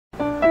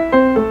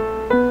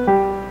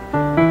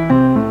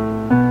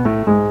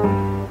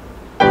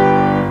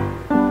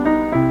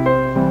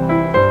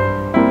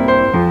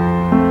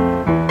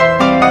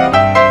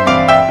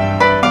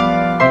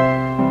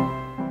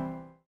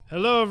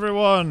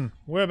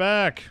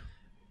back.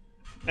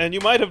 And you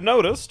might have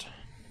noticed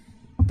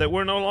that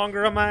we're no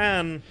longer a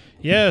man.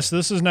 Yes,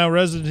 this is now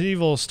Resident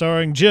Evil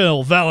starring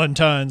Jill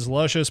Valentine's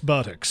luscious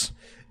buttocks.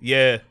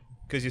 Yeah,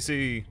 because you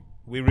see,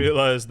 we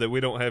realized that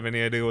we don't have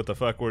any idea what the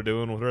fuck we're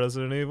doing with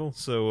Resident Evil,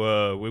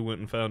 so we went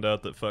and found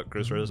out that fuck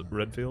Chris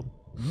Redfield.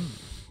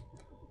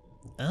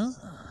 Oh.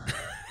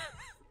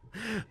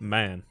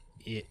 Man.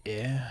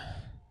 Yeah.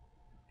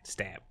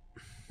 Stab.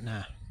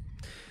 Nah.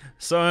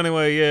 So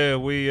anyway, yeah,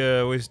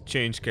 we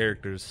changed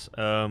characters.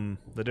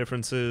 The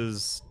difference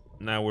is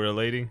now we're a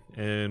lady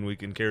and we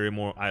can carry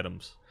more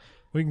items.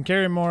 We can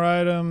carry more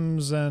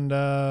items, and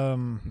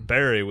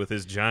Barry with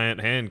his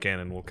giant hand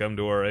cannon will come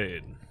to our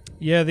aid.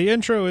 yeah, the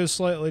intro is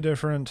slightly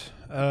different.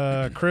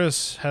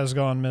 Chris has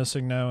gone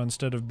missing now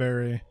instead of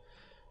Barry.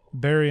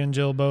 Barry and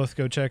Jill both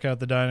go check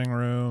out the dining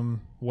room.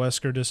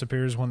 Wesker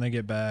disappears when they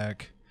get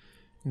back.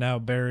 Now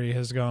Barry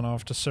has gone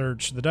off to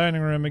search the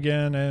dining room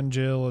again, and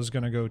Jill is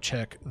going to go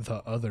check the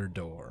other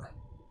door.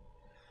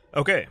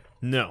 Okay,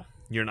 no,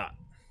 you're not.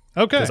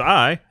 Okay. Because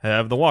I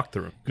have the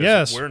walkthrough.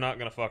 Yes. We're not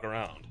going to fuck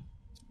around.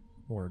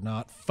 We're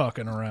not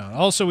fucking around.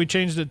 Also, we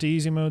changed it to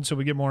easy mode so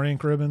we get more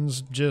ink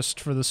ribbons just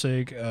for the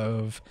sake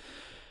of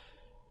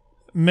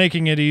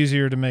making it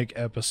easier to make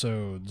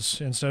episodes.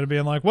 Instead of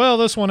being like, well,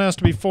 this one has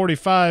to be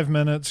 45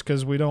 minutes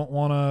because we don't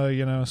want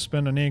to,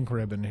 spend an ink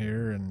ribbon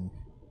here and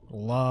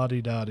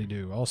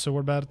la-di-da-di-do. Also,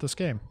 we're bad at this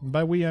game.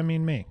 By we, I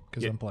mean me,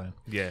 because I'm playing.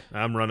 Yeah,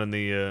 I'm running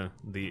the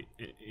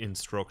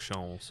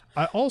instructions.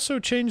 I also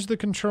changed the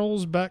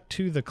controls back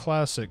to the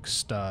classic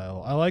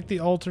style. I like the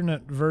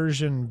alternate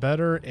version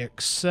better,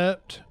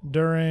 except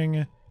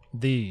during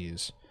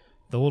these.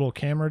 The little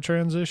camera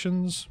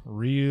transitions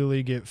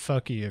really get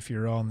fucky if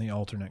you're on the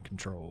alternate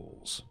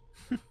controls.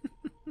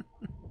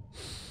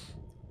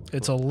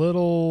 It takes a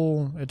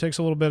little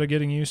bit of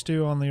getting used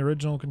to on the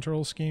original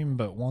control scheme,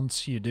 but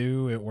once you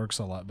do, it works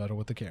a lot better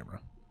with the camera.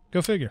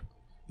 Go figure.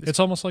 It's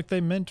almost like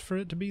they meant for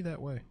it to be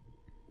that way.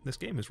 This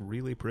game is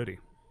really pretty.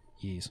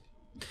 Yes.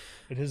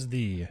 It is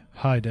the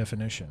high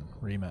definition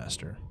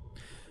remaster.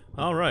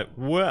 All right,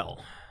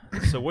 well,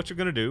 so what you're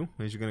going to do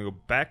is you're going to go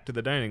back to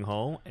the dining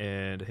hall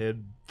and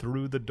head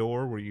through the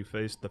door where you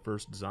faced the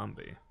first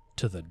zombie.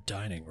 To the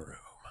dining room.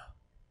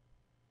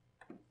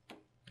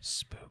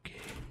 Spooky.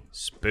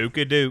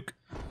 Spooky Duke.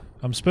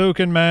 I'm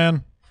spooking,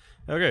 man.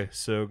 Okay,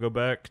 so go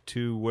back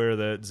to where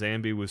that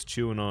zombie was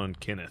chewing on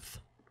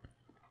Kenneth.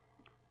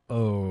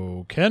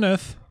 Oh,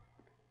 Kenneth.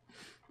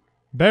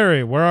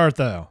 Barry, where art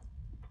thou?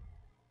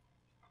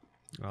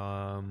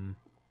 I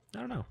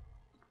don't know.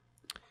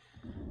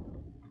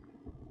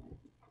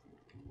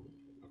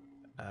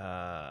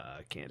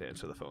 I can't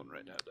answer the phone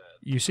right now, Dad.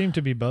 You seem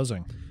to be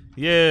buzzing.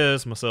 Yeah,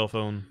 it's my cell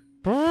phone.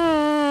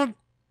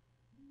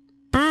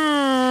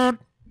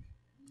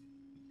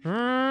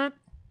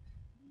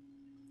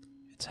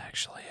 It's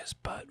actually his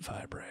butt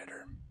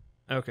vibrator.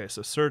 Okay,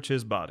 so search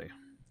his body.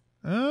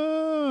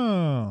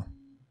 Oh.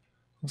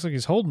 Looks like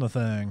he's holding a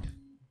thing.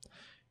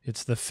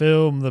 It's the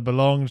film that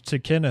belonged to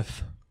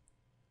Kenneth.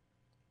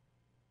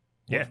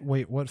 Yeah.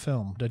 Wait, what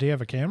film? Did he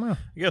have a camera?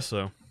 I guess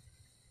so.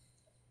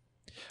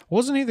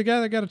 Wasn't he the guy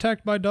that got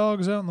attacked by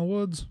dogs out in the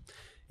woods?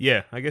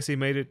 Yeah, I guess he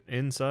made it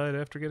inside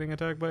after getting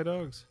attacked by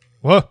dogs.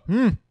 What?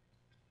 Yeah,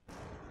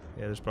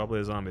 there's probably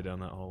a zombie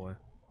down that hallway.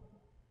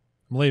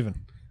 I'm leaving.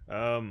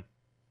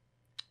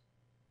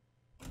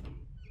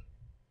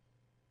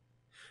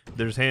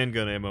 There's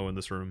handgun ammo in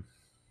this room.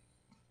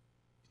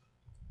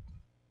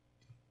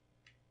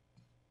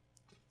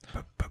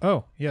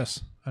 Oh,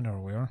 yes. I know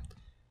where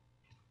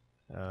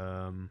we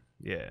are.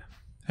 Yeah.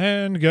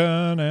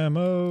 Handgun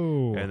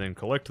ammo. And then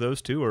collect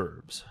those 2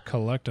 herbs.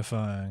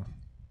 Collectifying.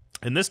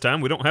 And this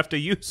time we don't have to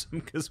use them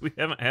because we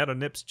haven't had a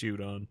nips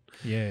chewed on.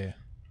 Yeah.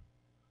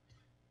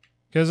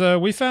 Because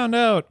we found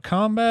out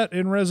combat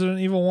in Resident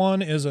Evil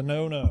 1 is a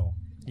no-no.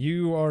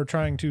 You are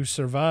trying to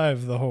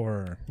survive the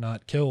horror,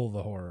 not kill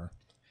the horror.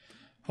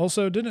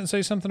 Also, didn't it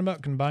say something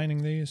about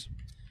combining these?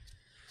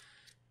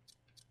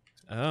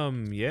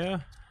 Yeah.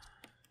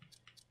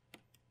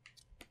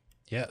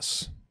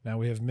 Yes. Now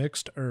we have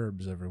mixed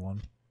herbs,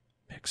 everyone.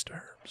 Mixed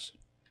herbs.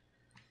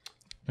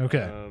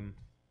 Okay.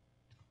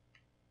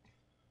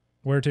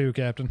 Where to,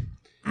 Captain?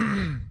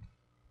 I'll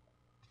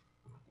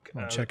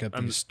check out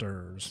these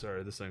stirs.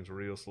 Sorry, this thing's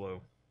real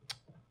slow.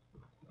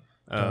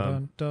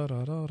 Head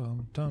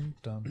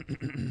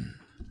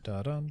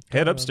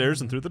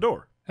upstairs and through the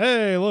door.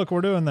 Hey, look,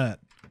 we're doing that.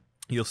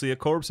 You'll see a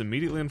corpse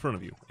immediately in front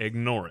of you.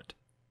 Ignore it.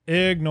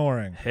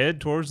 Ignoring.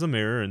 Head towards the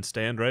mirror and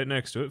stand right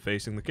next to it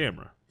facing the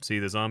camera. See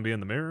the zombie in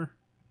the mirror?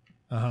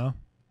 Uh-huh.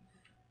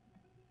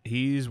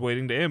 He's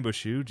waiting to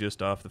ambush you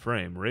just off the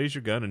frame. Raise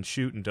your gun and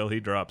shoot until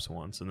he drops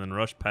once, and then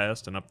rush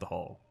past and up the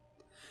hall.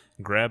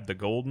 Grab the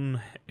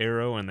golden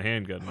arrow and the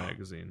handgun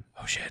magazine.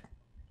 Oh, shit.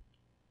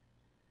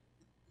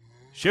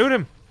 Shoot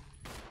him!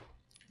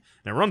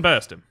 Now run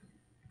past him.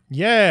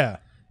 Yeah.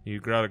 You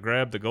gotta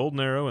grab the golden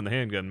arrow and the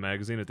handgun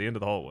magazine at the end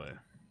of the hallway.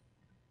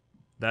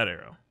 That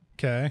arrow.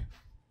 Okay.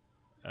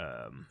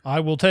 I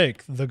will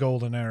take the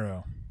golden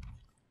arrow.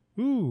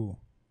 Ooh.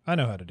 I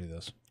know how to do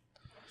this.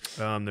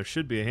 There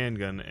should be a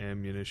handgun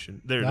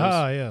ammunition. There it is.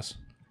 Ah, yes.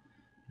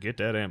 Get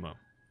that ammo.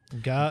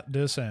 Got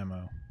this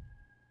ammo.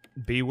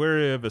 Be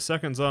wary of a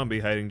second zombie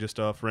hiding just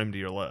off rim to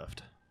your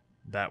left.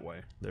 That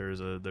way. There's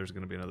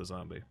going to be another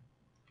zombie.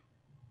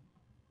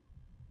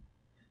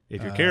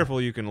 If you're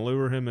careful, you can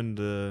lure him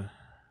into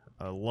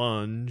a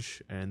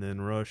lunge and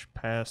then rush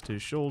past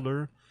his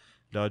shoulder,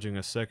 dodging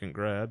a second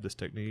grab. This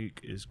technique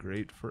is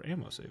great for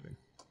ammo saving.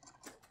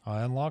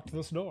 I unlocked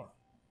this door.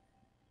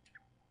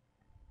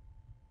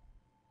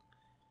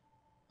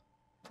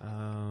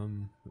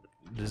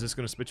 Is this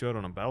going to spit you out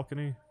on a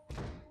balcony?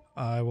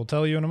 I will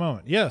tell you in a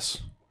moment.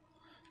 Yes.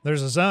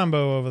 There's a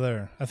Zombo over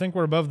there. I think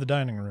we're above the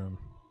dining room.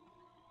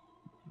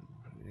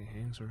 He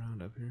hangs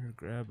around up here.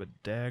 Grab a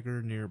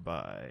dagger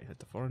nearby. At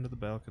the far end of the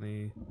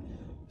balcony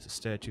is a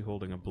statue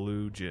holding a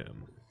blue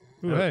gem.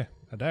 Ooh, hey,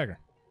 a dagger.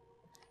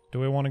 Do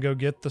we want to go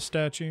get the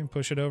statue and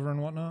push it over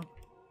and whatnot?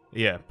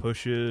 Yeah,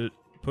 push it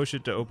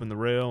to open the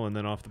rail and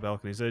then off the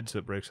balcony's edge so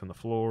it breaks on the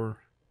floor.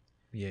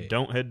 Yeah.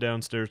 Don't head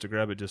downstairs to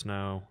grab it just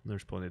now.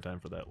 There's plenty of time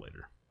for that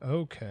later.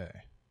 Okay.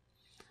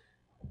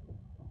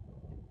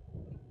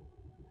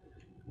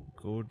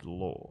 Good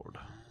Lord.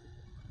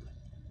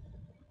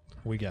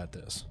 We got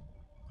this.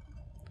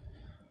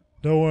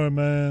 Don't worry,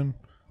 man.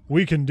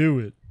 We can do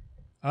it.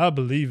 I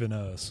believe in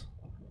us.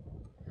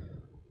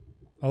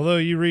 Although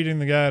you reading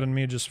the guide and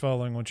me just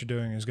following what you're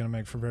doing is going to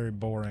make for a very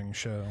boring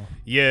show.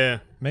 Yeah.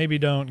 Maybe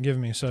don't give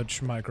me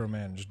such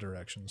micromanaged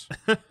directions.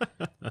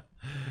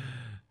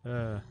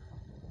 Yeah,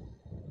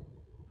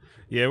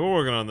 we're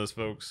working on this,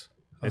 folks.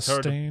 It's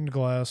a stained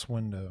glass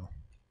window.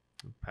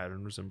 The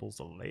pattern resembles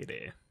a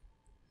lady.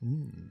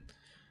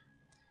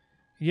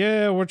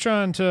 Yeah, we're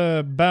trying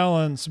to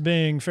balance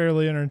being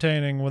fairly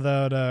entertaining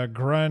without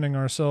grinding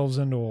ourselves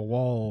into a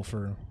wall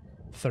for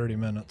 30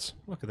 minutes.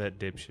 Look at that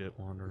dipshit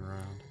wandering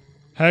around.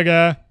 Hey,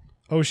 guy.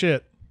 Oh,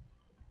 shit.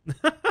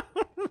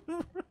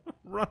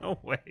 Run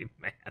away,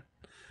 man.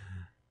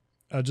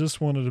 I just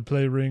wanted to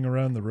play Ring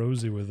Around the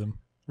Rosie with him.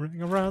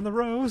 Ring around the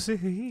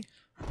rosy.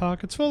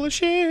 Pockets full of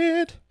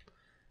shit.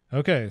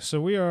 Okay,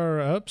 so we are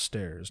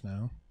upstairs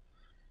now.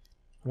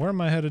 Where am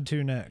I headed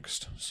to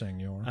next,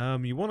 senor?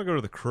 You want to go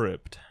to the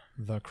crypt.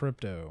 The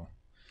crypto.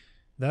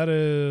 That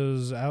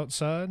is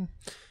outside?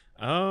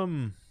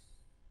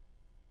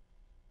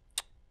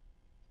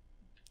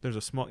 There's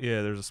a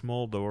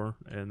small door,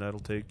 and that'll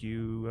take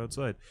you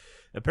outside.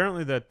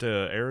 Apparently that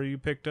arrow you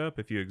picked up,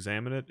 if you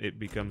examine it, it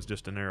becomes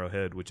just an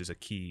arrowhead, which is a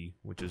key,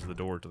 which is the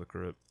door to the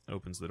crypt.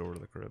 Opens the door to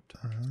the crypt.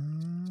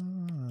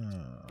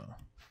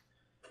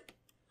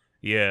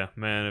 Yeah,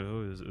 man, it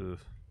was...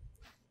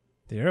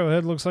 The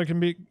arrowhead looks like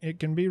it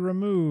can be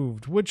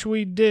removed, which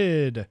we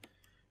did.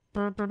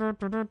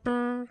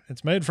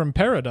 It's made from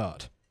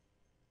peridot.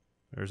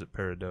 Or is it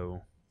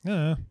peridot?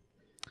 Yeah.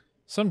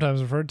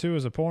 Sometimes referred to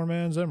as a poor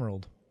man's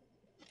emerald.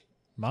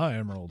 My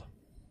emerald.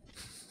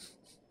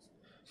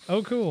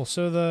 Oh, cool.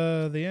 So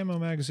the ammo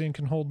magazine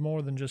can hold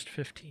more than just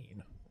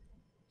 15.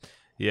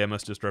 Yeah, it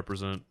must just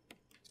represent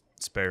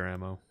spare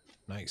ammo.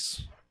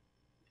 Nice.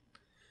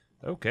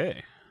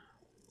 Okay.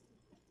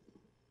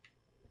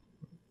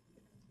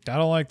 I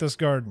don't like this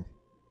garden.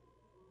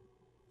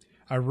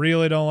 I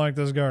really don't like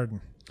this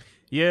garden.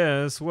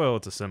 Yes, well,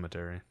 it's a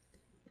cemetery.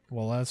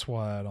 Well, that's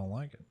why I don't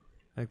like it.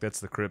 I think that's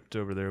the crypt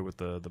over there with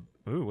the...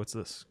 Ooh, what's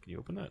this? Can you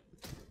open that?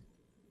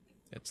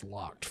 It's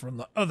locked from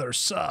the other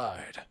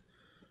side.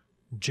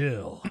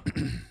 Jill.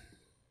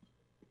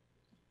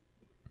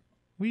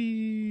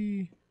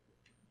 Wee.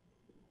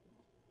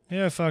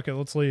 Yeah, fuck it.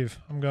 Let's leave.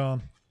 I'm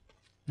gone.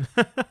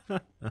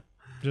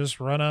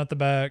 Just run out the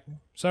back.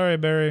 Sorry,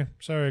 Barry.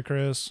 Sorry,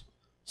 Chris.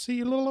 See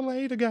you a little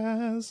later,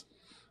 guys.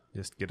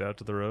 Just get out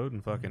to the road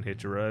and fucking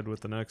hitch a ride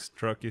with the next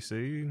truck you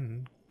see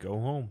and go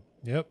home.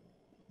 Yep.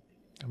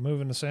 I'm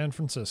moving to San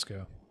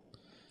Francisco,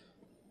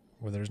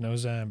 where there's no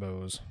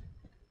Zambos.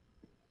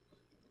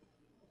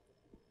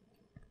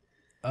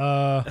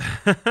 That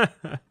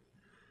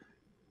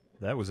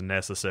was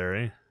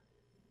necessary.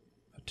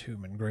 A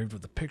tomb engraved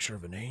with a picture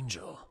of an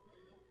angel.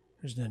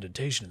 There's an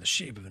indentation in the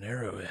shape of an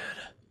arrowhead.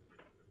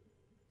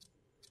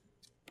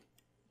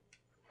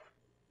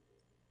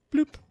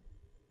 Bloop.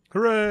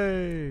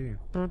 Hooray!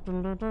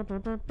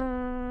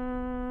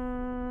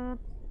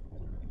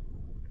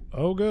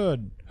 Oh,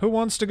 good. Who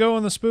wants to go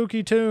in the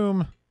spooky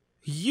tomb?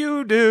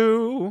 You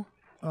do!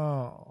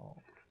 Oh.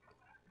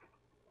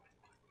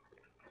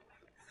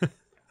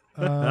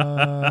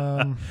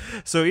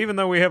 So even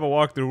though we have a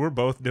walkthrough, we're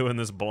both doing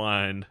this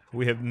blind.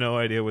 We have no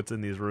idea what's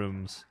in these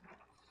rooms.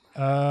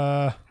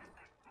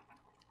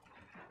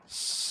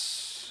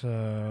 So,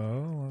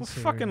 What let's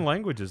see. fucking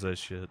language is that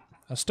shit?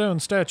 A stone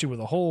statue with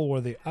a hole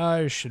where the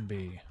eyes should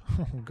be.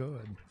 Oh,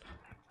 good.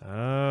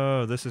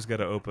 Oh, this has got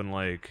to open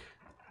like...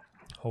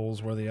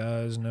 Holes where the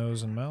eyes,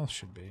 nose, and mouth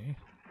should be.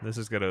 This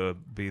is going to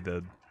be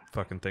the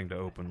fucking thing to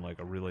open like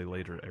a really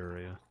later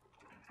area.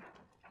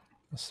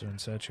 A stone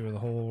statue with a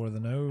hole where the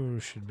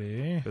nose should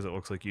be. Because it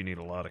looks like you need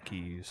a lot of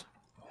keys.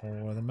 Hole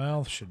where the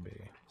mouth should be.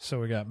 So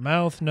we got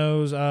mouth,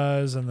 nose,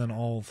 eyes, and then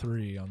all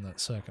three on that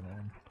second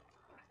one.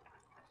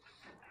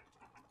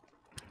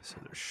 So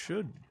there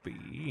should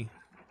be...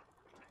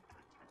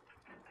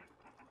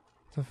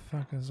 What the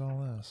fuck is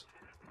all this?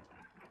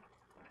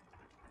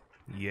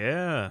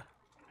 Yeah.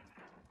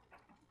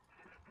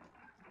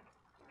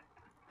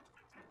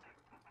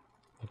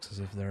 Looks as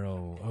if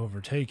they'll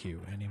overtake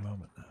you any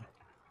moment now.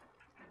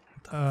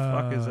 What the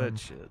fuck is that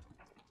shit?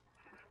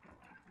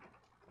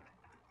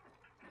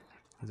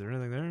 Is there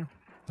anything there?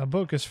 A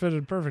book is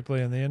fitted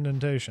perfectly in the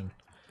indentation.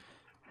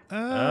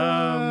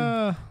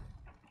 Because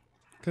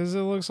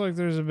it looks like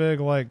there's a big,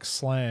 like,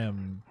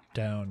 slam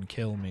down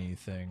kill me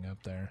thing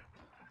up there.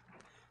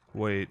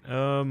 Wait,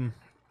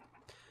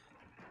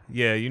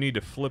 yeah, you need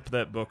to flip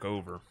that book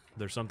over.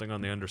 There's something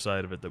on the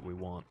underside of it that we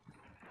want.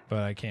 But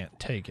I can't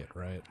take it,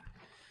 right?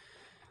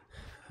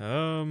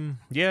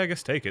 Yeah, I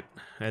guess take it.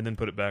 And then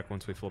put it back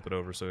once we flip it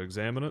over, so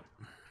examine it.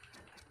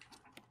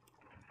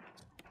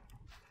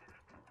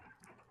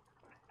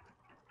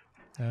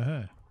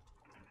 Uh-huh.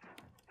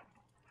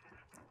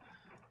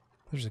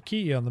 There's a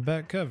key on the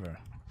back cover.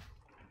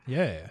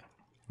 Yeah,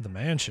 the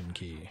mansion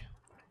key.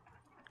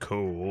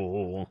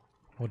 Cool.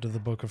 What did the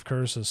Book of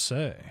Curses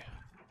say?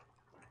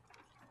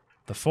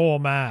 The 4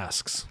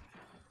 masks.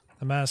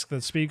 A mask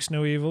that speaks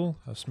no evil,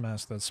 a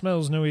mask that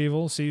smells no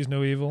evil, sees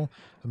no evil,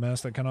 a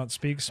mask that cannot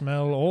speak,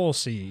 smell, or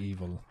see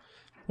evil.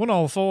 When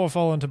all 4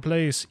 fall into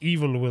place,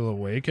 evil will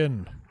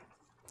awaken.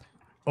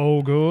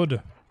 Oh,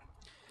 good.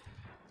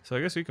 So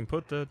I guess you can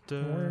put that...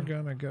 We're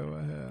gonna go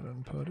ahead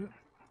and put it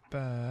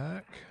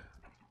back.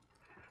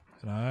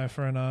 An eye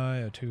for an eye,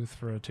 a tooth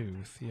for a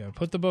tooth. Yeah,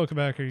 put the book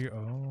back or you...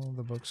 Oh,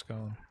 the book's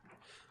gone.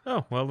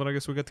 Oh, well, then I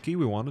guess we got the key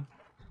we wanted.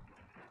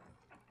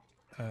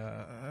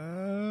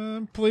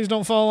 Please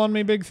don't fall on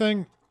me, big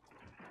thing.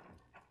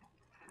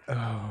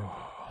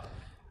 Oh.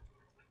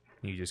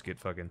 You just get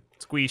fucking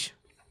squeesh.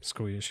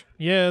 Squish.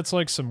 Yeah, it's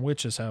like some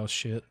witch's house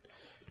shit.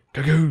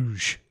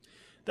 Gagoosh.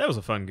 That was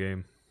a fun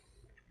game.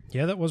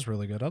 Yeah, that was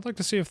really good. I'd like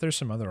to see if there's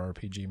some other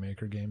RPG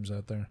Maker games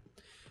out there.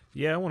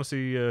 Yeah, I want to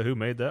see who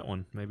made that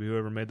one. Maybe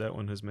whoever made that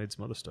one has made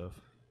some other stuff.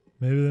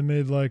 Maybe they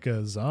made like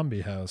a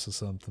zombie house or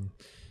something.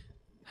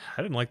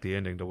 I didn't like the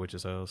ending to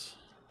Witch's House.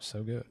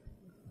 So good.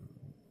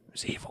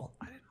 It's evil.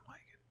 I didn't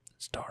like it.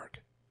 It's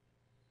dark.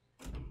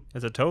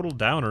 It's a total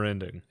downer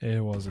ending.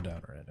 It was a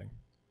downer ending.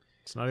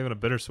 It's not even a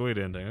bittersweet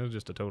ending. It was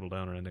just a total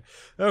downer ending.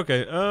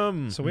 Okay,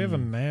 So we have a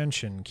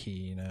mansion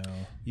key now.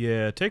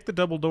 Yeah, take the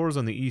double doors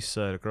on the east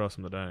side across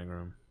from the dining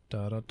room.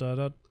 Da, da, da,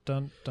 da,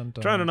 dun, dun,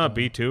 dun, Trying to not dun.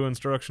 be too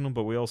instructional,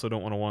 but we also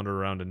don't want to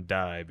wander around and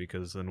die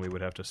because then we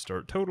would have to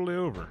start totally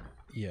over.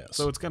 Yes.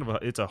 So it's kind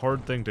of it's a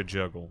hard thing to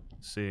juggle,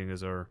 seeing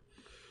as our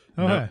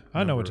hey,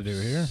 I know number what to do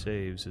of here.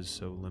 saves is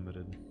so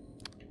limited.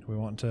 Do we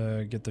want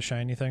to get the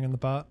shiny thing in the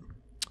pot?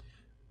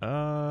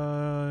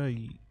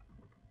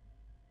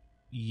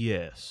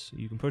 Yes.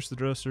 You can push the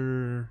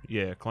dresser.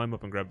 Yeah, climb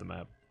up and grab the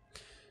map.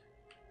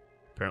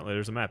 Apparently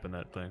there's a map in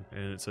that thing,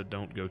 and it said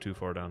don't go too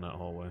far down that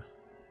hallway.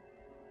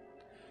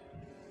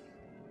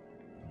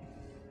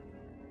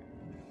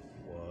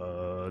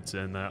 What's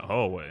in that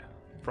hallway?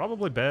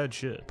 Probably bad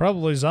shit.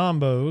 Probably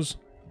zombos.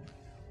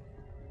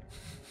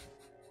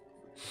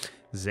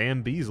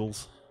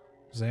 Zambeezles.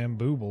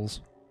 Zamboobles.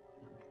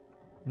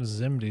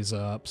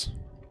 Zimdizops.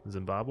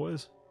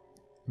 Zimbabwe's?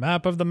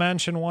 Map of the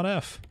Mansion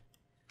 1F.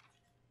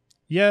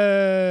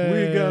 Yay!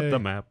 We got the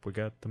map. We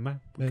got the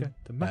map. We got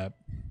the map.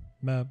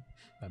 Map.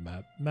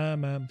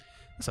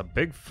 That's a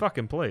big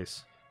fucking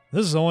place.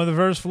 This is only the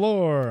first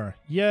floor.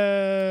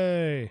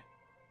 Yay!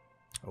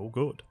 Oh,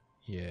 good.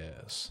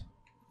 Yes.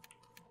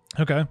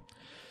 Okay.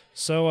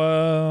 So,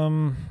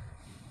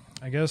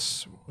 I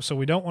guess, so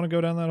we don't want to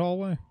go down that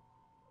hallway?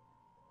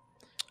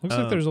 Looks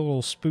like there's a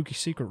little spooky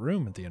secret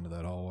room at the end of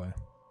that hallway.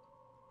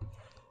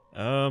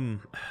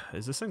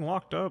 Is this thing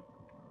locked up?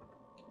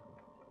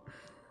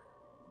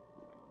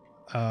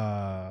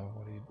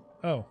 What do you...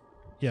 Oh,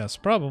 yes,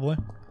 probably.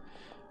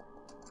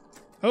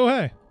 Oh,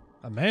 hey.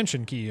 A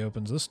mansion key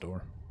opens this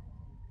door.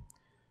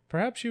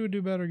 Perhaps you would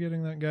do better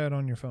getting that guide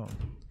on your phone.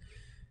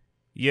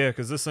 Yeah,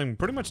 because this thing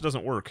pretty much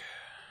doesn't work.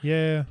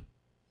 Yeah.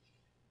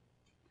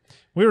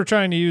 We were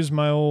trying to use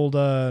my old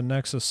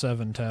Nexus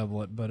 7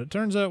 tablet, but it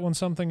turns out when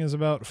something is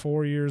about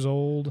 4 years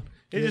old...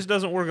 It just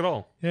doesn't work at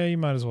all. Yeah, you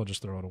might as well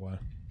just throw it away.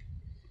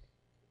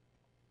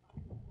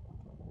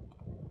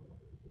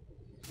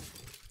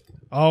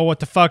 Oh, what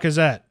the fuck is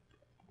that?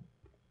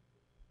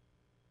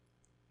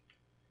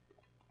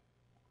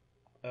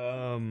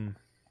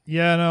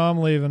 Yeah, no, I'm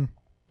leaving.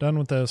 Done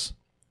with this.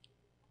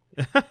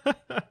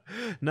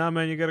 Nah,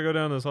 man, you gotta go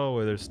down this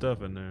hallway. There's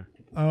stuff in there.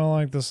 I don't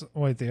like this.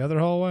 Wait, the other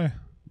hallway?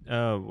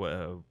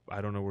 Well, I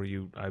don't know where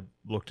you... I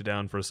looked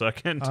down for a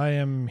second. I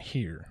am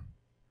here.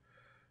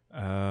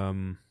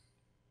 Well,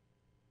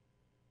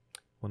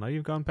 now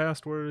you've gone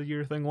past where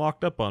your thing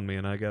locked up on me,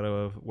 and I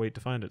gotta wait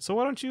to find it. So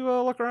why don't you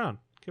look around?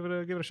 Give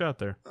it a shot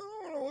there. I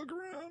don't want to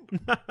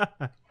look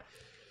around.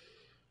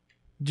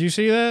 Did you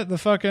see that? The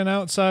fucking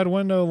outside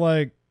window,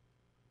 like,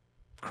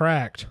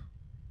 cracked.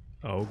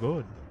 Oh,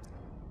 good.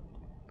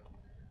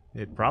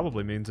 It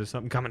probably means there's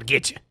something coming to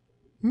get you.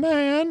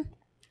 Man.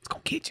 It's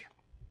gonna get you.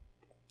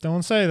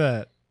 Don't say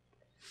that.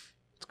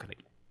 It's gonna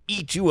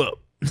eat you up.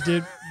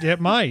 It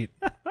might.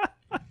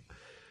 What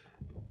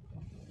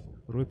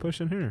are we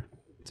pushing here?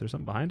 Is there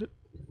something behind it?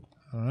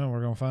 I don't know.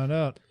 We're going to find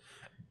out.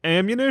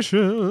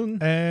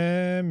 Ammunition.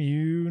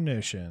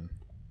 Ammunition.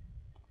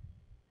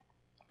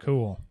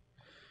 Cool.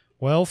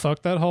 Well,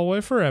 fuck that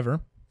hallway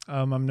forever.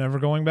 I'm never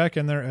going back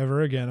in there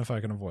ever again if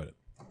I can avoid it.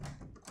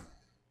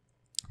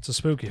 It's a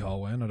spooky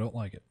hallway, and I don't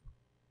like it.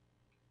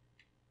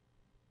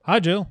 Hi,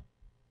 Jill.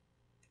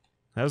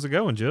 How's it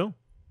going, Jill?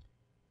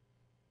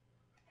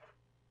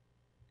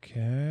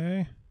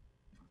 Okay.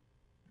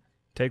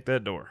 Take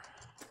that door.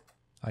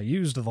 I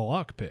used the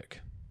lockpick.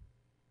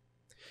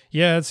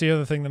 Yeah, that's the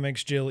other thing that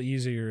makes Jill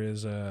easier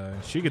is...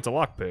 She gets a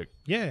lockpick.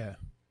 Yeah.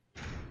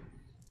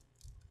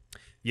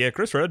 Yeah,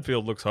 Chris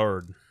Redfield looks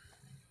hard.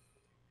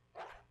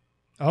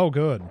 Oh,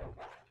 good.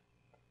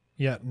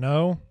 Yeah,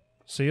 no.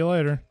 See you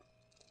later.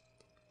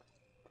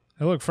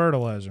 Hey, look,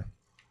 fertilizer.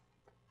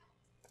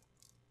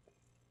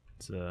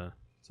 Is that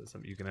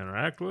something you can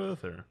interact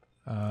with, or?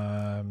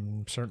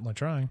 I'm certainly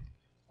trying.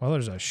 Well,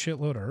 there's a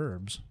shitload of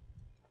herbs.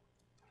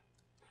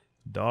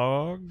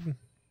 Dog.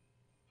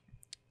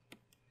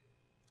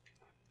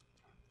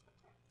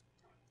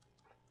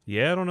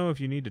 Yeah, I don't know if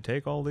you need to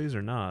take all these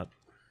or not.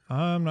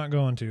 I'm not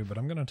going to, but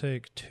I'm going to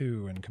take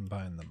 2 and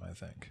combine them, I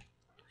think.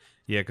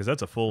 Yeah, because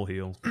that's a full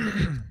heal.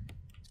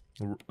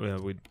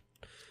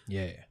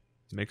 Yeah.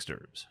 Mixed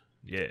herbs.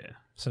 Yeah.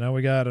 So now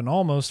we got an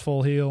almost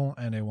full heal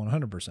and a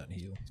 100%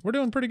 heal. We're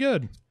doing pretty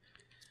good.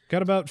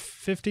 Got about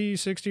 50,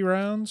 60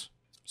 rounds,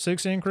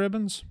 6 ink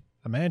ribbons,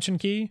 a mansion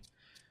key.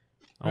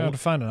 I'll have to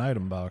find an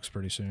item box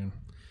pretty soon.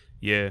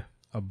 Yeah.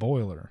 A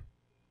boiler.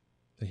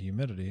 The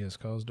humidity has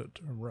caused it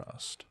to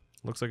rust.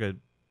 Looks like a...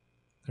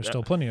 There's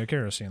still plenty of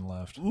kerosene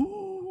left.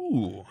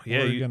 Ooh. Yeah,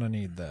 We're going to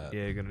need that.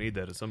 Yeah, you're going to need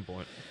that at some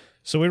point.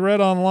 So we read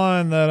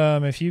online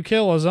that if you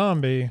kill a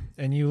zombie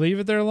and you leave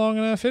it there long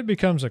enough, it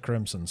becomes a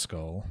crimson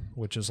skull,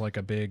 which is like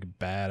a big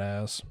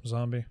badass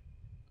zombie.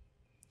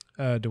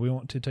 Do we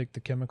want to take the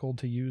chemical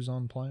to use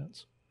on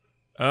plants?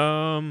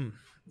 I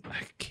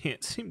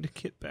can't seem to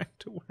get back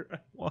to where I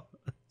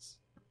was.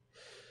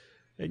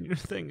 And your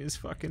thing is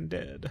fucking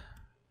dead.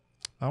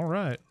 All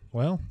right.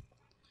 Well,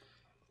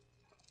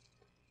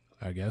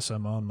 I guess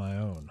I'm on my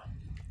own.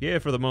 Yeah,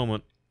 for the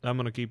moment. I'm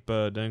going to keep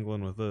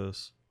dangling with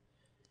this.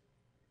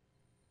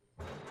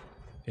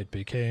 It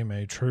became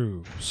a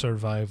true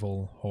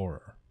survival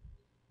horror.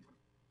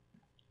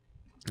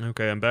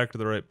 Okay, I'm back to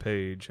the right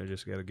page. I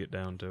just got to get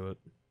down to it.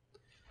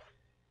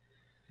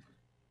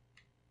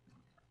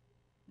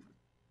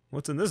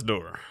 What's in this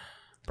door?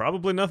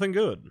 Probably nothing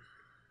good.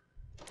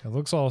 It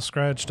looks all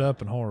scratched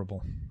up and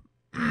horrible.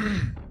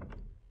 Oh,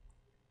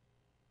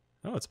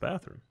 it's a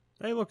bathroom.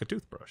 Hey, look, a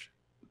toothbrush.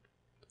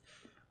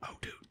 Oh,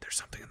 dude, there's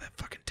something in that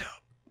fucking tub.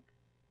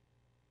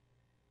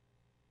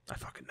 I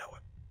fucking know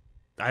it.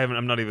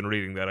 I'm not even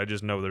reading that. I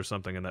just know there's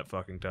something in that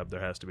fucking tub.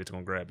 There has to be. It's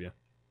going to grab you.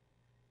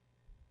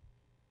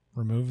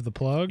 Remove the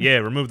plug? Yeah,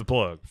 remove the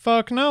plug.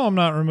 Fuck no, I'm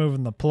not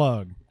removing the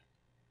plug.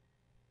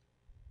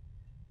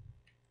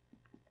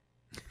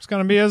 It's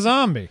going to be a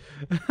zombie.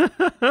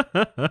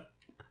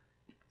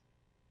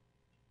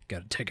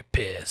 Gotta take a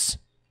piss.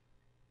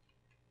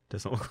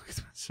 Doesn't look like it's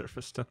been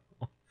surfaced at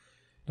all.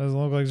 Doesn't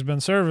look like it's been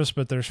serviced,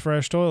 but there's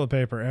fresh toilet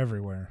paper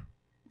everywhere.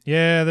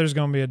 Yeah, there's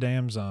going to be a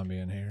damn zombie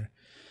in here.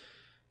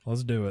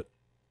 Let's do it.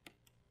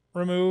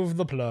 Remove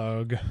the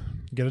plug.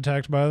 Get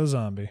attacked by the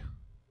zombie.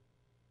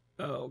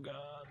 Oh, God.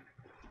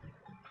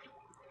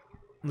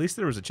 At least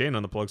there was a chain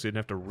on the plug so you didn't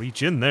have to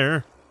reach in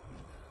there.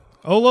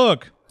 Oh,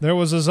 look. There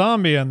was a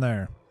zombie in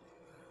there.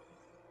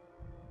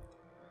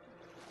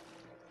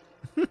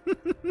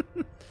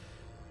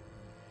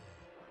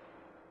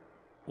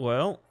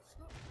 Well.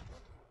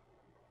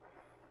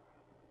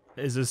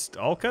 Is this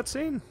all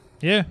cutscene?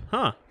 Yeah.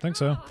 Huh. Think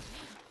so.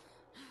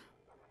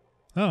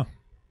 Oh.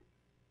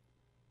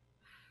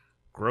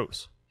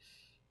 Gross.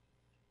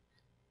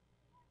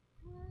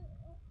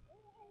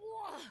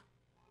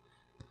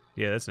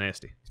 Yeah, that's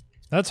nasty.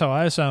 That's how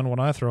I sound when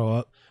I throw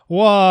up.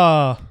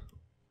 Whoa.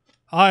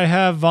 I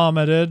have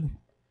vomited.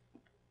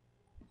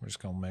 We're just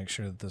going to make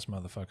sure that this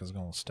motherfucker's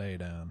going to stay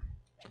down.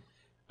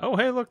 Oh,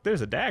 hey, look,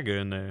 there's a dagger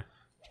in there.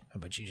 How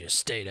about you just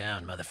stay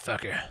down,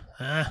 motherfucker?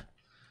 Huh?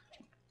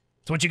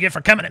 That's what you get for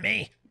coming at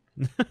me.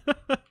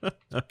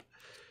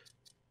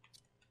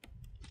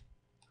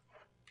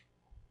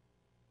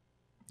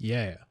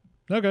 Yeah.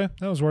 Okay,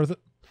 that was worth it.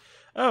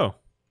 Oh,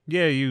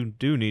 yeah, you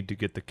do need to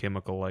get the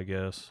chemical, I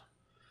guess.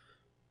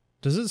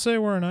 Does it say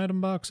where an item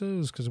box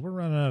is? Because we're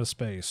running out of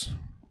space.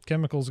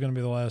 Chemical's going to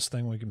be the last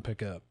thing we can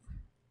pick up.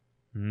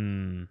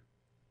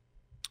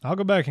 I'll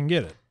go back and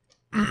get it.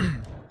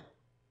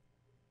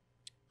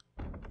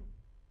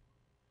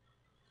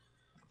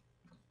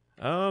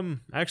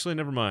 Actually,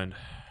 never mind.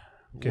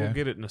 Okay. We'll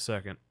get it in a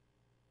second.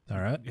 All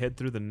right. Head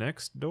through the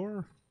next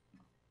door?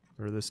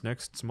 Or this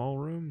next small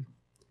room?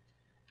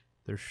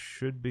 There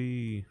should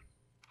be...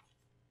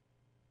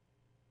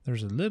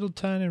 There's a little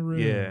tiny room.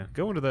 Yeah,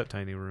 go into that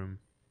tiny room.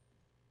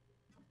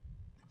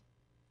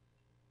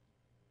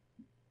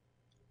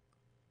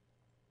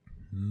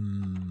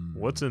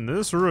 What's in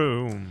this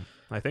room?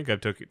 I think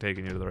I've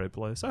taken you to the right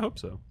place. I hope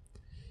so.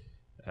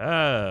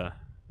 Ah,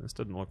 this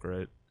doesn't look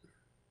right.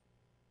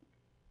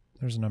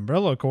 There's an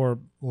Umbrella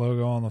Corp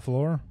logo on the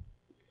floor.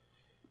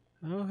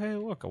 Oh, hey,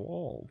 look, a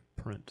wall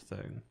print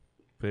thing.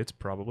 But it's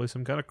probably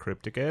some kind of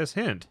cryptic-ass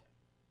hint.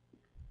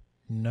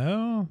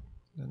 No,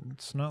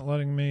 it's not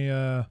letting me,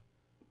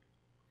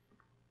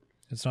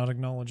 it's not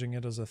acknowledging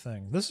it as a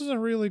thing. This is a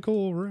really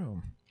cool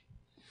room.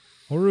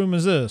 What room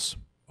is this?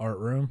 Art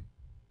room?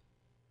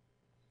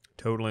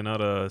 Totally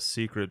not a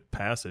secret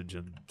passage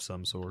of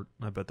some sort.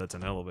 I bet that's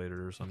an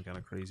elevator or some kind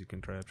of crazy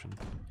contraption.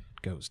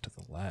 Goes to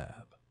the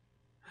lab.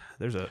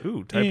 There's a,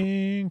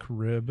 ink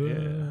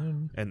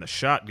ribbon. Yeah. And the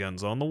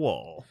shotgun's on the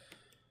wall.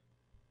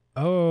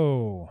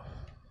 Oh.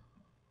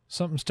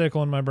 Something's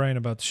tickling my brain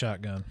about the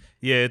shotgun.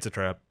 Yeah, it's a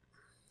trap.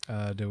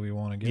 Do we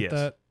want to get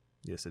that?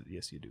 Yes,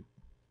 you do.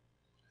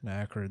 An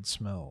acrid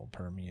smell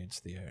permeates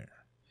the air.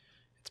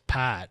 It's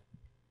pot.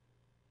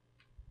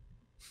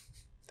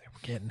 They were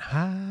getting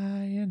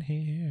high in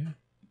here.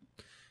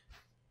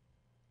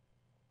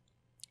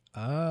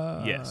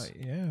 Yes.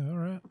 Yeah, all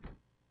right.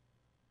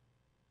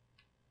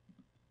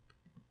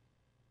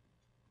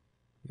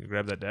 You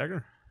grab that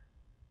dagger?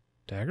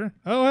 Dagger?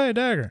 Oh, hey,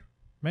 dagger.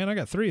 Man, I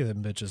got 3 of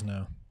them bitches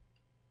now.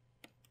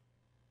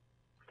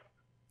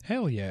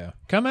 Hell yeah.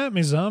 Come at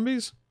me,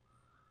 zombies.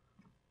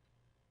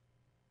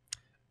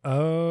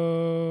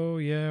 Oh,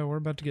 yeah, we're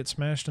about to get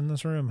smashed in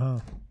this room, huh?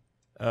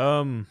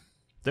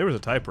 There was a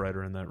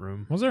typewriter in that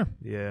room. Was there?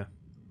 Yeah.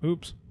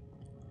 Oops.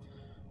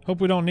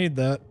 Hope we don't need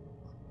that.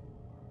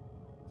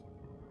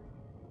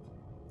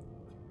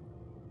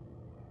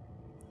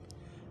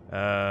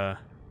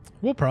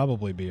 We'll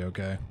probably be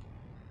okay.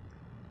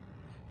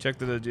 Check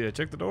the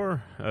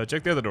door.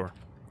 Check the other door.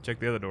 Check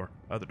the other door.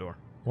 Other door.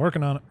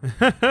 Working on it.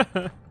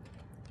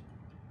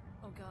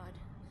 Oh God,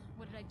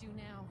 what did I do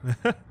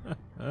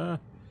now?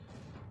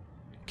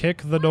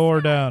 Kick the door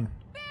down.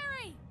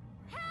 Barry,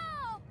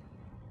 help!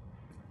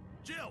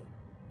 Jill,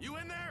 you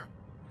in there?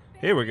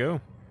 Here we go.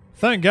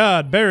 Thank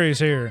God Barry's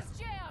here. It's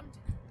jammed.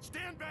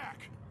 Stand back.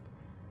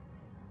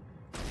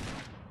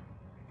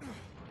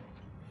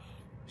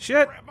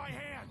 Shit. Grab my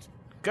hand.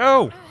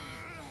 Go.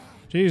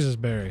 Jesus,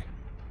 Barry.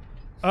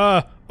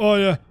 Oh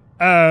yeah.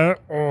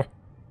 Oh.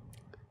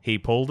 He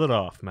pulled it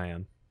off,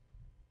 man.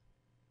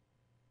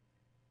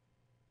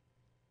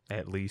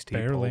 At least he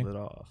Barely. pulled it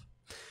off.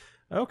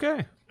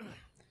 Okay.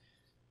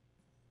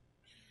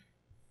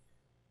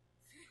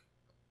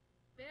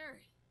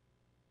 Barry,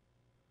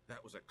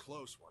 That was a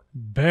close one.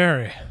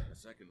 Barry. A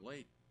second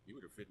late, you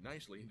would have fit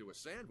nicely into a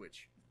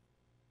sandwich.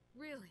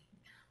 really?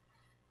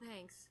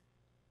 Thanks.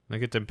 Now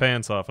get them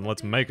pants off and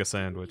let's make a Didn't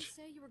sandwich.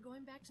 you say you were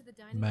going back to the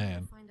dining Man.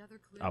 room to find other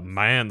clues? A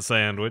man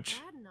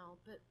sandwich. Glad and all,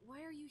 but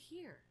why are you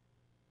here?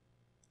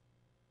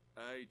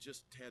 I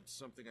just had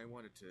something I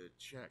wanted to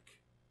check.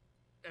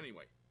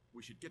 Anyway,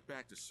 we should get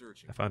back to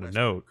searching. I found a Let's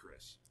note. go,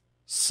 Chris.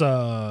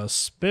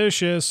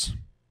 Suspicious.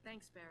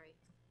 Thanks, Barry.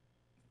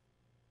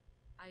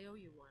 I owe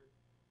you one.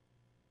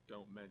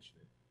 Don't mention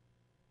it.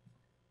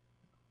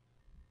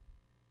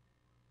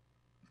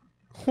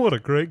 What a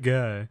great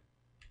guy.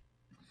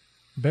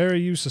 Barry,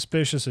 you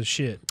suspicious as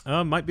shit.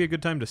 Might be a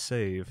good time to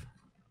save.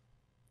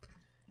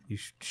 You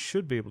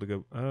should be able to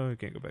go. Oh, you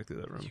can't go back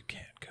through that room. You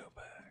can't go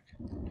back.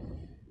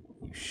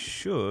 You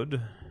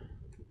should.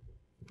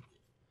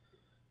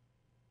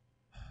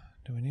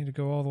 Do we need to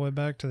go all the way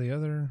back to the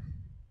other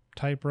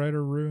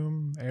typewriter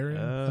room area?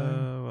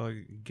 thing? Well,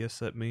 I guess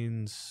that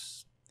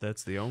means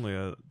that's the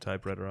only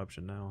typewriter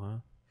option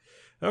now,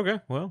 huh?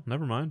 Okay, well,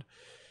 never mind.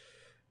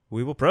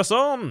 We will press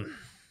on.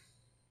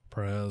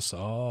 Press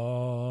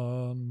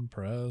on,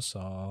 press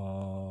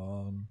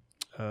on.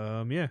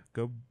 Yeah,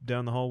 go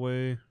down the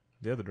hallway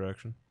the other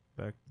direction.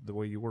 Back the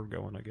way you were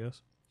going, I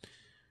guess.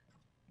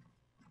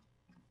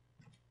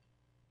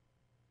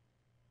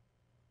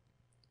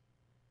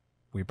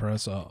 We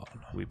press on.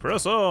 We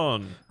press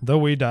on. Though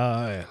we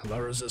die, la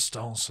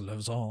resistance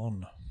lives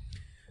on.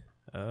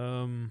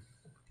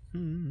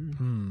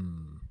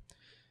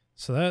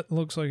 So that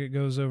looks like it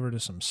goes over to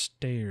some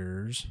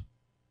stairs.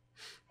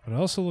 But it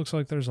also looks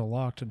like there's a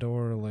locked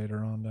door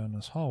later on down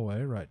this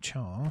hallway, right,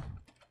 Chaw?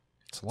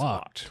 It's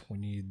locked. We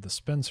need the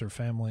Spencer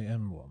family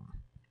emblem.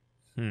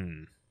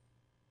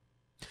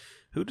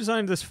 Who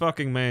designed this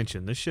fucking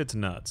mansion? This shit's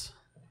nuts.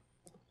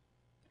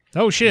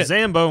 Oh, shit.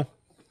 Zambo.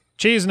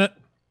 Cheesing it.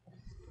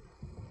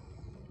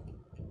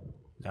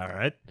 All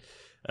right.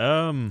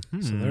 So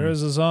there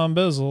is a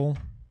zombizzle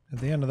at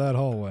the end of that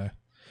hallway.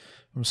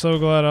 I'm so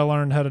glad I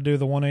learned how to do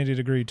the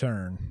 180-degree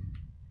turn.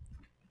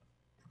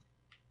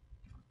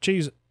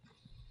 Cheese it.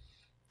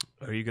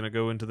 Are you going to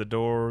go into the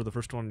door, the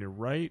first one on your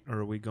right, or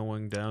are we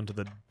going down to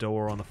the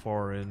door on the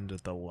far end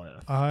at the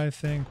left? I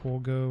think we'll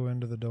go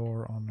into the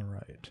door on the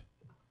right,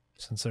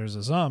 since there's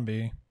a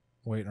zombie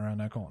waiting around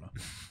that corner.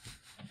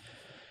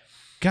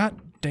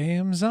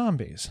 Goddamn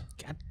zombies.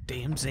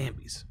 Goddamn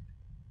zombies.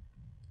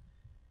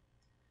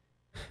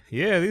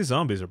 Yeah, these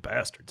zombies are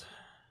bastards.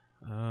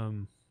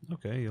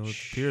 Okay, you'll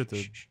appear at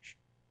the...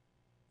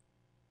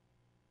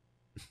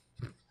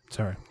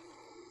 Sorry.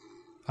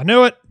 I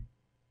knew it.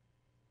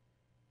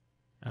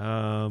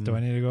 Do Do I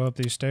need to go up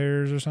these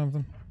stairs or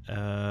something?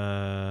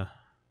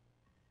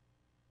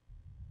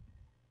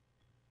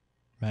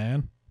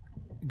 Man.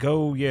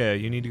 Go, yeah,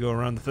 you need to go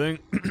around the thing.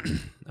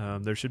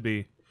 There should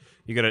be,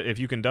 you gotta, if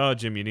you can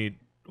dodge him, you need,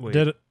 wait.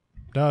 Did it.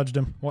 Dodged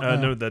him. What now?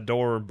 No, the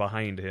door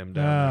behind him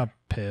down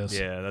piss.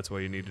 there. Yeah, that's why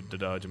you needed to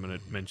dodge him, and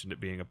it mentioned it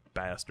being a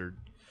bastard.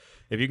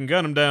 If you can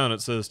gun him down,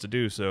 it says to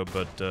do so,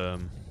 but,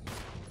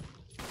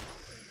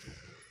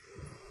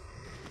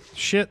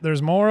 Shit,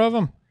 there's more of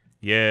them?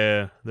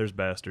 yeah, there's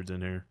bastards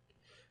in here.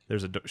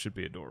 There's should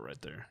be a door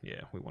right there.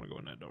 Yeah, we want to go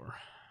in that door.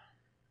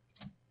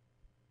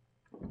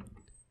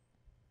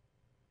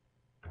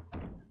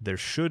 There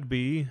should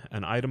be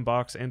an item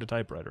box and a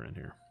typewriter in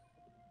here.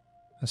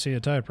 I see a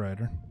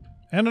typewriter.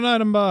 And an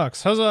item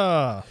box.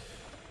 Huzzah!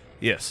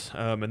 Yes,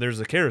 and there's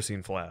a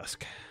kerosene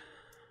flask.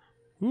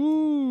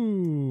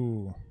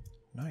 Ooh.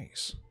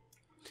 Nice.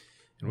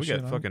 And we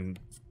got fucking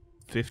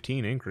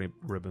 15 ink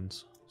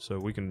ribbons, so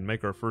we can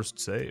make our first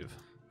save.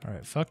 All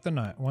right, fuck the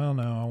knife. Well,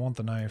 no, I want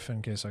the knife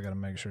in case I gotta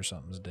make sure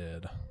something's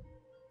dead.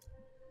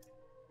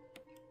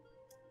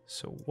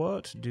 So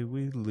what do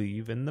we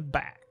leave in the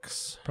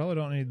backs? Probably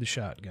don't need the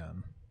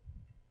shotgun.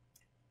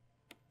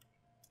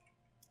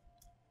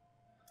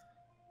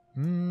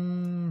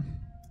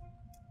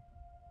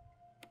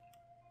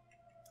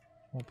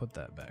 We'll put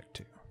that back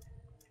too.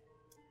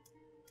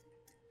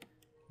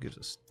 Gives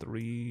us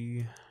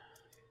 3.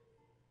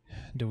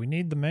 Do we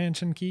need the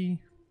mansion key?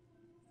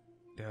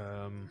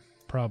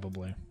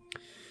 Probably.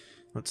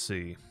 Let's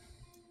see.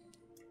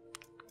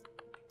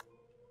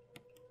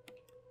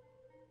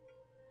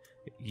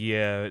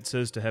 Yeah, it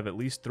says to have at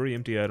least 3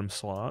 empty item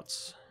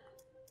slots.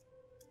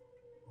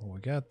 Well, we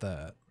got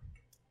that.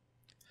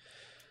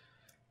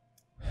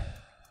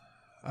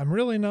 I'm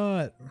really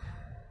not...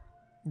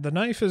 The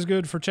knife is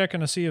good for checking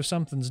to see if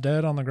something's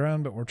dead on the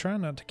ground, but we're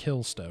trying not to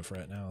kill stuff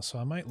right now, so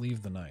I might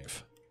leave the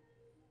knife.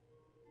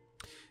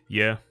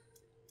 Yeah.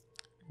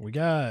 We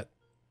got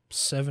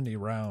 70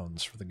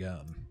 rounds for the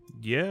gun.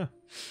 Yeah.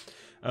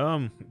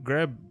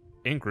 Grab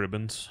ink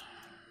ribbons.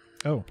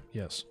 Oh,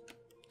 yes.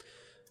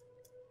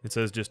 It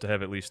says just to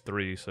have at least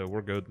 3, so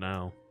we're good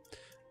now.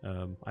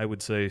 I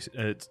would say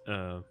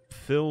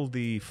fill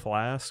the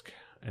flask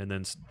and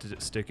then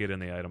stick it in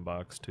the item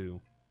box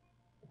too.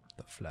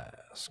 The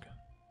flask.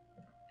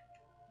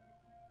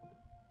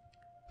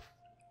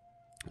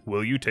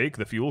 Will you take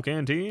the fuel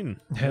canteen?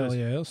 Hell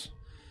yes.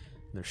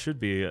 There should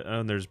be,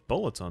 there's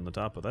bullets on the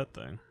top of that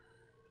thing.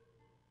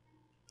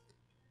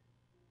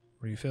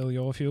 Refill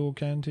your fuel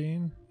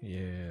canteen?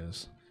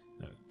 Yes.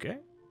 Okay.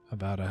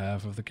 About a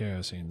half of the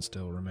kerosene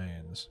still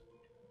remains.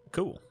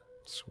 Cool.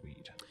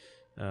 Sweet.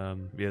 Yeah,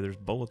 there's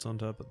bullets on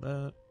top of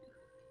that.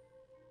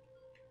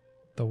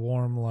 The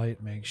warm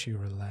light makes you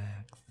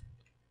relax.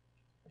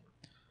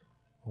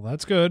 Well,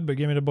 that's good, but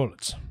give me the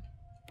bullets.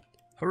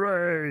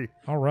 Hooray!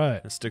 All right.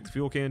 Let's stick the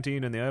fuel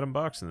canteen in the item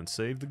box and then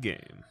save the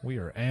game. We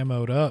are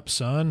ammoed up,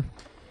 son.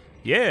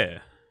 Yeah!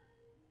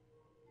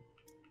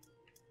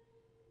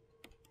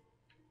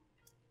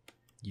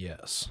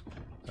 Yes.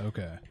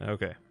 Okay.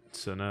 Okay,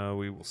 so now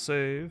we will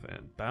save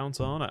and bounce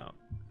on out.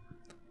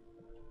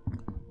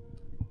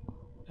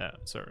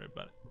 Sorry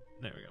about it.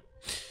 There we go.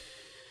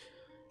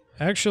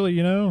 Actually,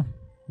 you know,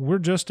 we're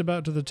just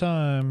about to the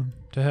time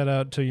to head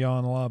out to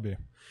Yawn Lobby.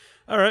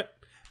 All right.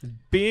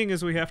 Being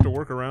as we have to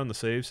work around the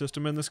save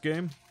system in this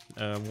game,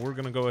 we're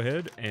going to go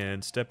ahead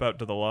and step out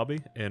to the lobby.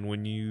 And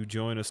when you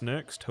join us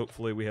next,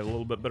 hopefully we have a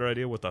little bit better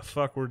idea what the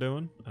fuck we're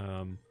doing.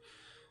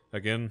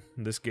 Again,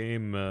 this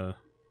game,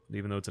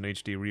 even though it's an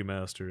HD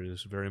remaster,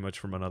 is very much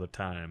from another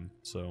time.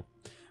 So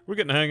we're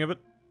getting the hang of it.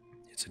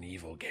 It's an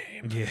evil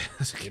game. Yeah,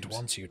 It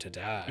wants you to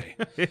die.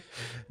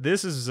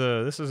 this is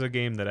a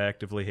game that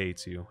actively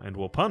hates you and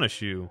will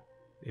punish you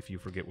if you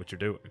forget what you're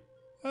doing.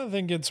 I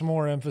think it's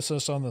more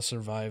emphasis on the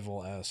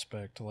survival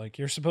aspect. Like,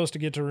 you're supposed to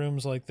get to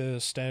rooms like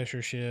this, stash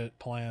your shit,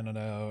 plan it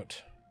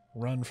out,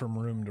 run from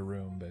room to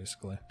room,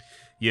 basically.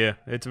 Yeah,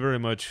 it's very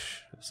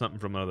much something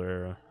from another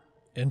era.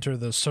 Enter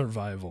the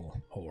survival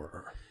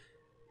horror.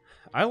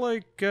 I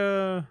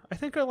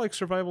think I like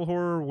survival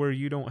horror where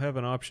you don't have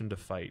an option to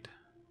fight.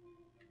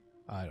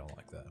 I don't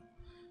like that.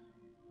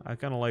 I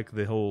kind of like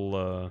the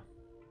whole.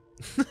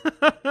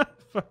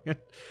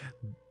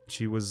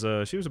 She was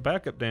a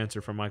backup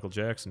dancer for Michael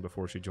Jackson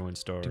before she joined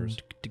Stars. We're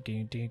just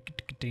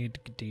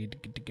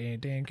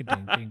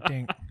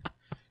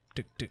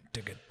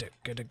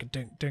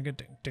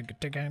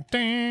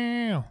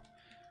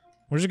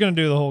gonna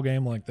do the whole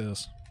game like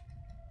this.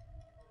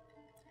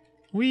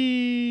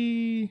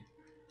 We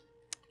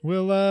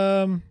will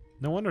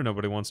No wonder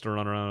nobody wants to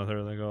run around with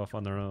her. They go off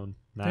on their own.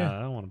 Nah, Yeah.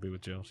 I don't want to be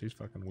with Jill. She's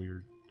fucking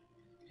weird.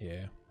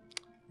 Yeah.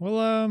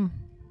 Well,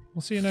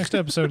 we'll see you next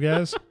episode,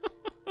 guys.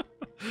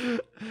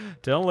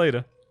 Till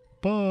later.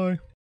 Bye.